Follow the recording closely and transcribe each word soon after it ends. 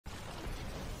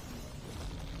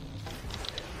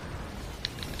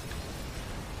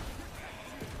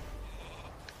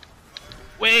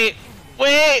Wait!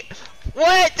 Wait!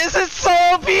 What? This is so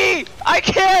OP! I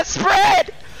can't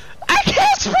spread! I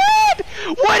can't spread!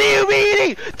 What are you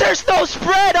meaning? There's no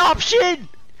spread option!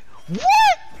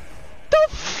 What the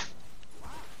f—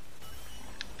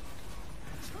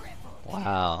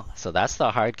 Wow, so that's the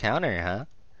hard counter, huh?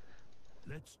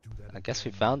 I guess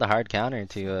we found the hard counter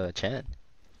to Chen.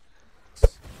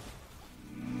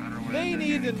 They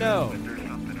need to know.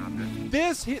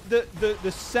 This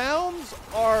the sounds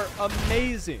are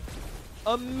amazing.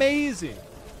 Amazing.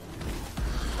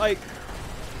 Like,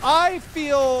 I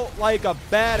feel like a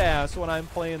badass when I'm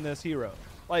playing this hero.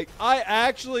 Like, I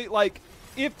actually, like,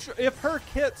 if her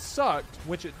kit sucked,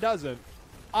 which it doesn't,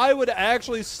 I would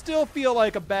actually still feel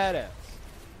like a badass.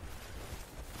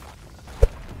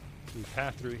 We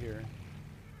path through here.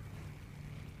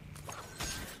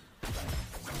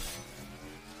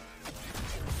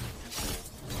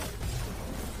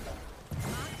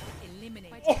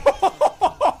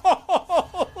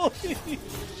 Holy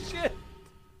shit!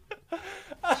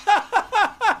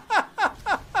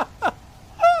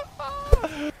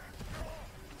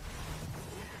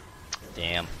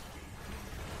 Damn.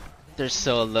 They're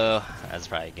so low. That's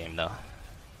probably a game though.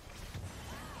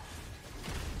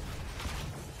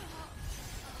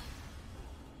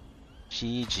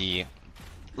 GG.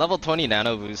 Level 20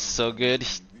 nano boost, so good.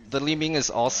 The Li Ming is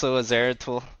also a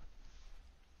Zeratul.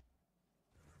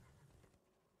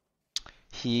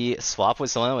 He swapped with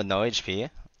someone with no HP.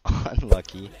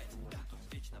 Unlucky.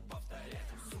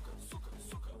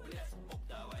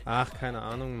 Ach, keine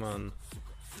Ahnung, Mann.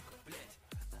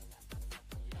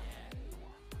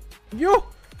 Jo!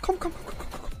 Komm, komm, komm, komm,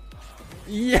 komm.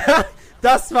 Ja!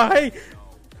 Das war, hey!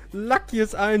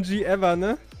 Luckiest RNG ever,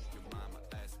 ne?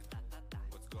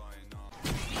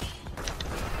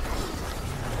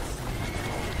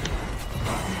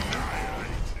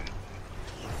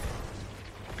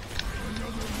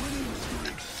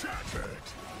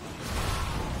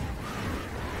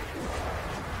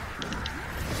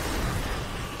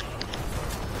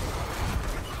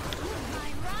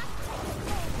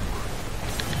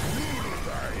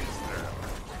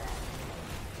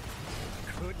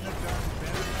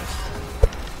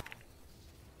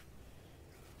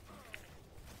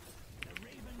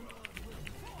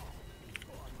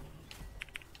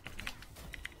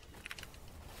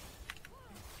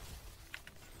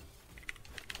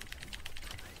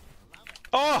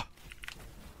 Oh!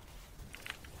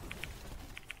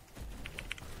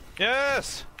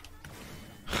 Yes!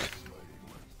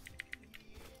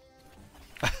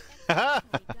 Have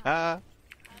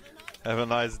a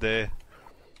nice day.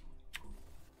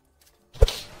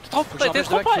 Oh putain, t'es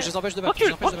trop près! Faut que je les empêche de back, faut que je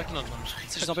les empêche de back.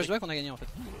 Si je les empêche de back, on a gagné en fait.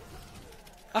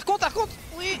 Arconte, Arconte!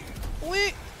 Oui!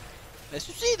 Oui! Elle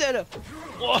se suicide elle!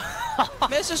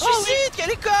 Mais elle se suicide,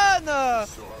 qu'elle est conne!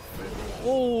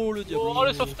 Oh le diable! Oh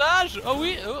le sauvetage! Oh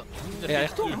oui! Oh. Et elle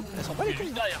retourne, hein. Elle s'en bat les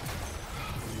couilles. Derrière.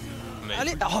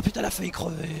 Allez! Oh putain, elle a failli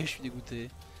crever, je suis dégoûté.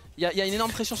 Y'a une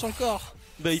énorme pression sur le corps.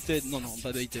 Baited, non, non,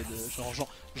 pas baited. Genre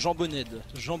jambonned.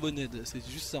 Jambonned, c'est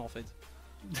juste ça en fait.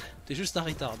 T'es juste un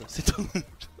retard, c'est tout.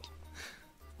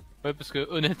 Ouais, parce que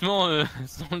honnêtement,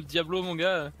 sans le Diablo, mon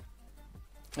gars.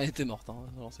 Elle était morte, hein.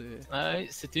 Ah ouais,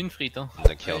 c'était une frite, hein.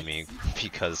 They killed me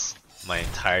because my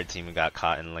entire team got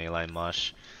caught in leyline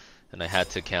mosh, and I had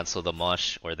to cancel the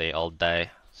mosh or they all die.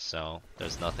 So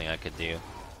there's nothing I could do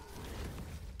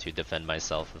to defend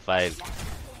myself. If I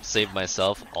saved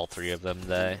myself, all three of them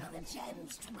die.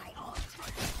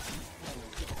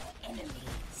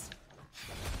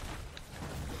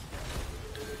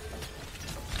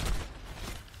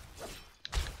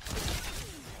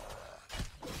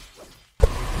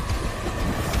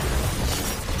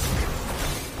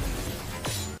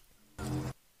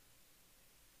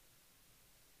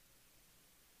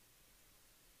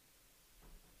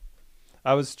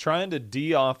 I was trying to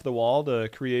D off the wall to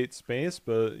create space,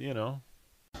 but you know.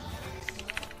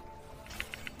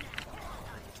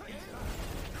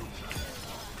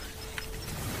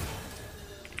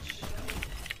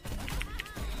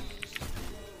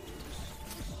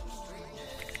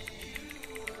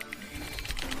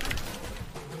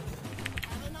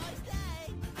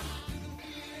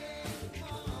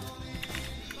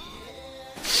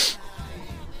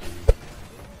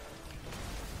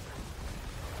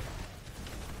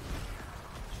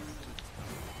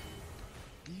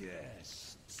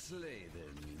 Yes, slay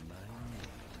them in my name.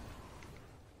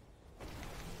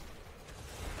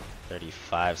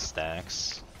 35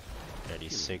 stacks.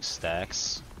 36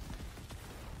 stacks.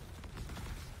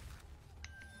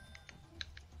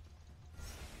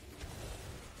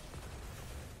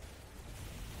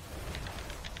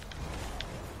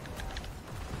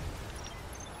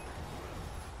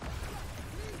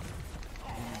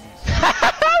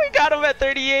 got him at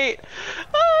 38.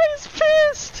 Oh, he's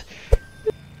pissed.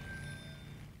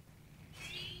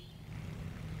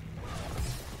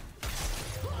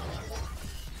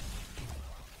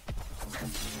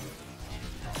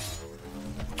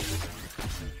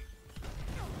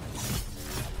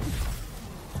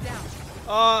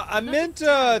 I meant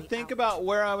to think about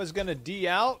where I was gonna D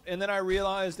out, and then I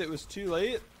realized it was too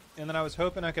late. And then I was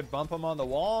hoping I could bump him on the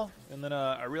wall, and then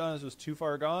I realized it was too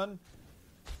far gone.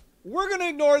 We're gonna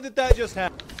ignore that that just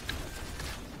happened.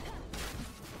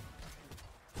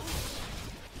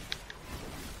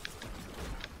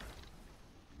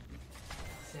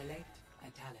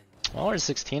 Well, we're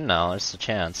 16 now. There's a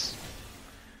chance.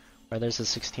 Where there's a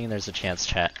 16, there's a chance,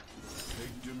 chat.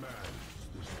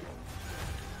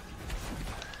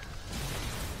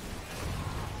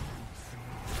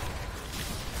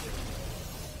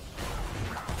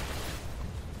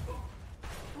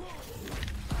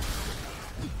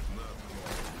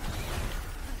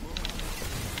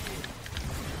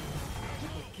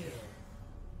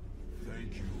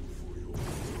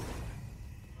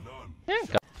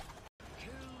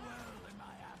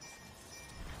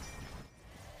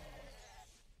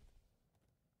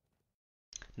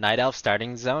 Night Elf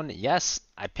starting zone? Yes,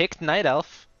 I picked Night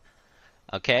Elf.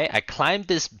 Okay, I climbed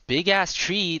this big ass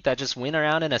tree that just went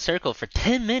around in a circle for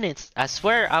 10 minutes. I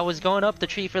swear I was going up the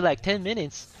tree for like 10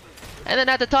 minutes. And then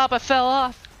at the top I fell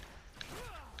off.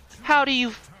 How do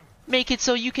you make it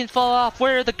so you can fall off?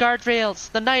 Where are the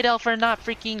guardrails? The Night Elf are not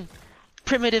freaking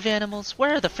primitive animals.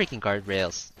 Where are the freaking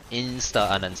guardrails?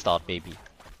 Insta uninstalled, baby.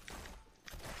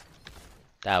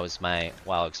 That was my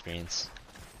WoW experience.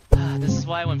 This is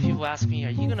why when people ask me, are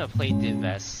you gonna play Div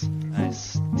S?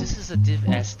 This is a Div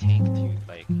S tank, dude.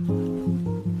 Like,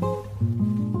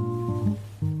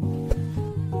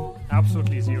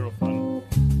 Absolutely 0-5.